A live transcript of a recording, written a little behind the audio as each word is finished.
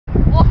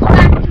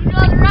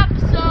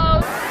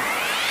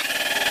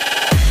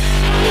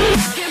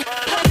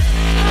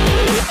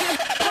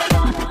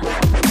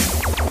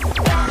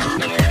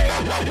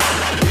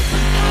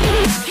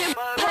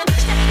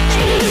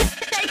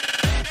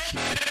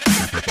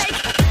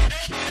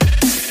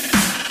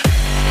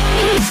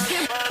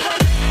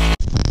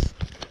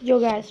Yo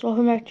guys,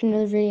 welcome back to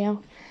another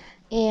video.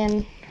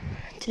 And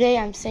today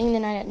I'm staying the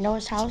night at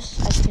Noah's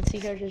house. As you can see,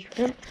 here's his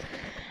room.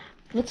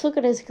 Let's look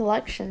at his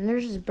collection.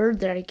 There's his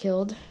bird that I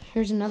killed.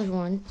 Here's another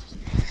one.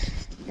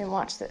 And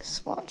watch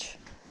this. Watch.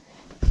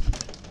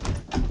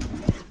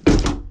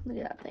 Look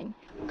at that thing.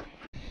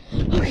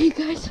 Okay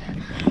guys,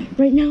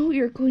 right now we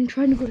are trying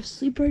to go to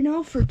sleep right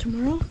now for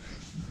tomorrow.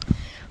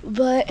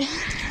 But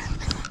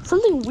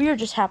something weird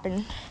just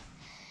happened.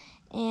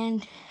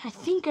 And I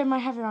think I might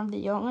have it on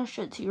video. I'm going to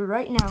show it to you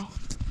right now.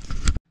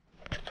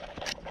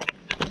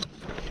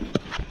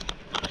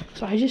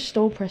 So I just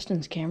stole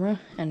Preston's camera,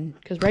 and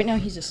because right now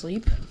he's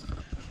asleep,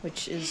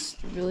 which is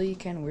really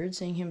kind of weird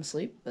seeing him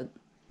asleep, but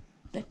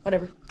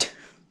whatever.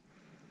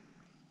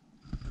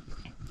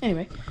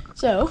 Anyway,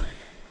 so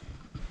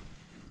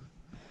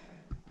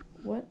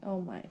what?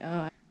 Oh my!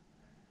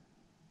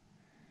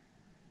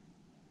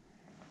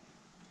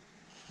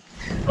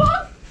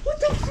 What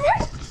the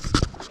frick?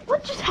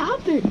 What just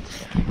happened?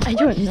 I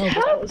don't know,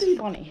 but that was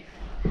funny.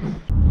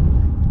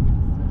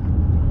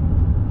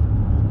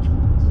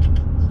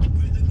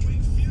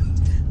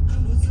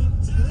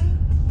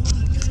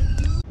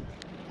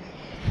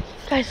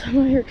 Guys, I'm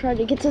out here trying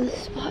to get to the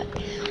spot.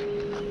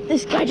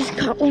 This guy just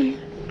caught one.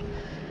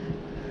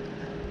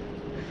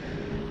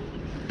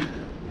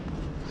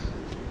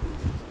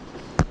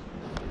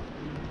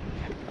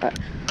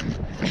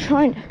 I'm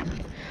trying to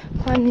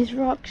climb these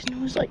rocks, and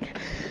it was like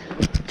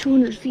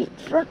 200 feet in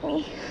front of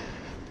me.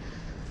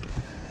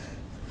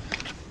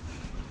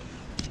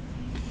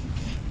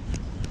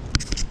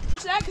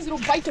 That because it'll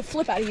bite the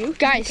flip out of you.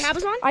 Guys,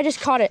 cabezon? I just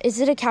caught it. Is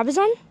it a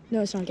cabezon?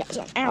 No, it's not a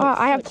cabezon.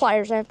 I have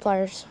pliers. I have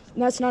pliers.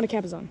 That's not a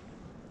cabezon.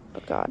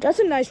 Oh God, That's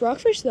a nice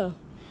rockfish, though.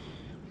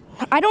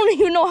 I don't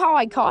even know how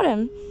I caught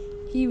him.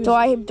 He was.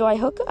 Do I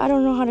hook? I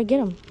don't know how to get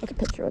him. Take a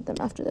picture with them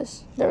after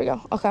this. There we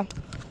go. Okay.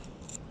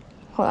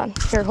 Hold on.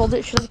 Here, hold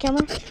it. Show the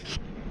camera.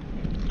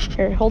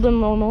 Here, hold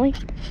him normally.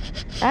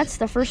 That's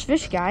the first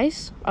fish,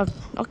 guys.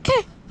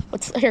 Okay.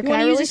 Here, can I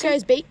use release this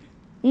guy's bait?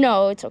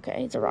 No, it's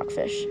okay. It's a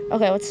rockfish.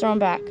 Okay, let's throw him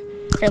back.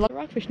 Here, look.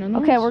 Rockfish,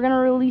 nonetheless. Okay, we're gonna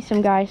release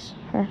him, guys.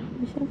 Here,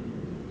 release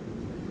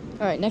him.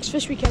 All right, next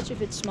fish we catch,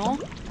 if it's small.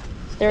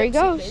 There he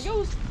goes. There he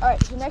goes. All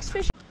right, so next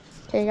fish.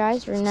 Okay,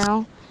 guys, we're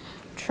now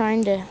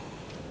trying to.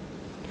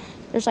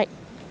 There's like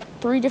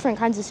 3 different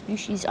kinds of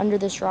species under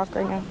this rock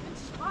right now.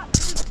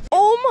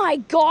 Oh my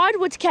God!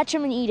 Let's catch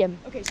him and eat him.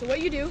 Okay, so what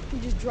you do, you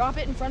just drop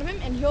it in front of him,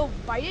 and he'll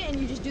bite it, and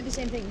you just do the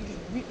same thing.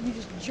 You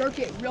just jerk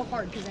it real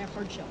hard because they have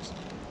hard shells.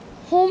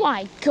 Oh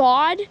my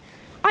God!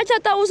 I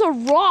thought that was a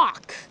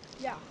rock.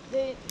 Yeah,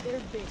 they're big.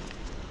 They're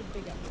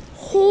big up.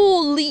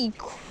 Holy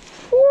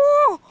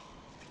crap!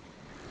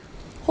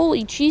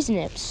 Holy cheese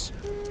nips.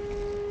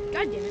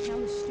 God damn it, now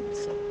this stupid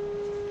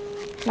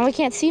stuff. Now I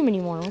can't see him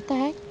anymore. What the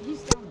heck?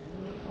 He's down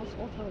there.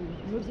 I'll tell you.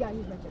 Yeah,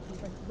 he's right there.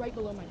 He's right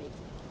below my bait.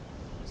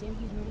 See him?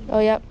 He's moving. Oh,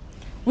 yep.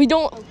 We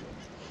don't. What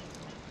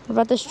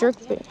about this jerk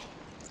bait?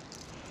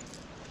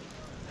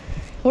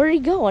 Where did he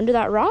go? Under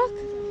that rock?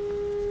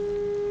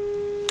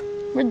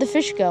 Where'd the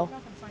fish go?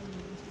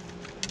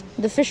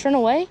 Did the fish run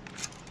away?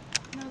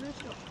 No, there's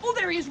still. Oh,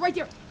 there he is, right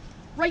there.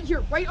 Right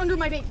here, right under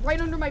my bait, right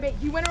under my bait.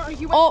 He went under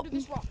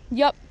this rock.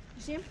 Yep.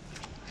 You see him?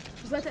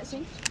 Just let that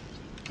sink.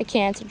 I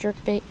can't. It's a jerk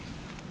bait.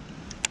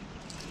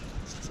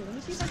 So let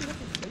me see if I can get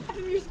this bait. Have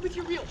him with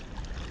your reel.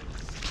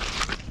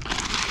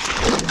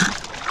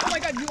 Oh my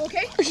God, you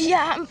okay?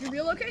 Yeah. Your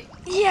reel okay?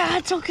 Yeah,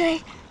 it's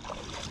okay.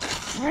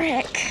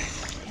 Frick.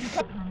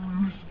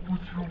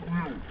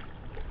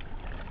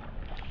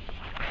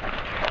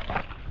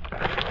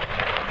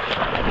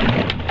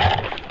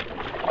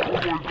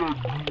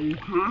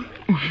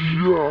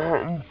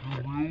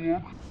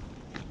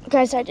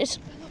 Guys, I just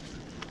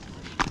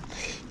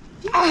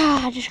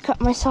cut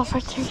myself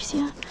right there. You see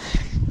that?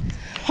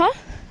 Huh?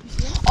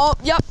 Oh,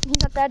 yep.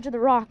 He's at the edge of the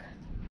rock.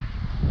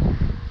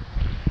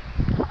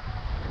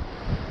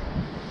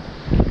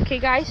 Okay,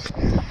 guys,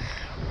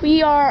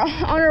 we are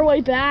on our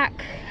way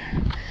back.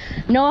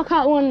 Noah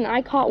caught one,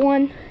 I caught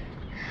one,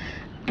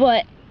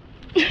 but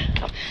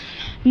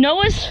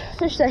Noah's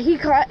fish that he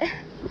caught,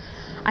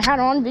 I had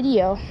on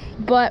video,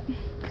 but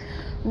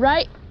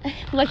right,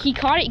 like he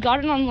caught it, got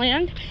it on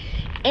land,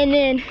 and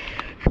then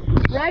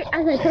right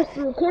as I pressed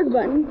the record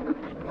button,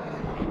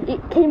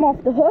 it came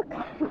off the hook,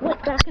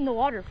 went back in the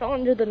water, fell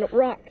into the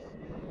rocks.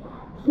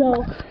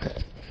 So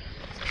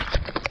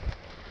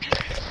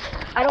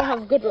I don't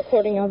have a good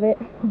recording of it,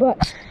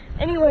 but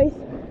anyways,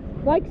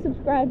 like,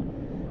 subscribe,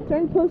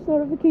 turn post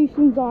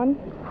notifications on,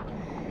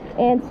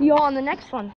 and see y'all on the next one.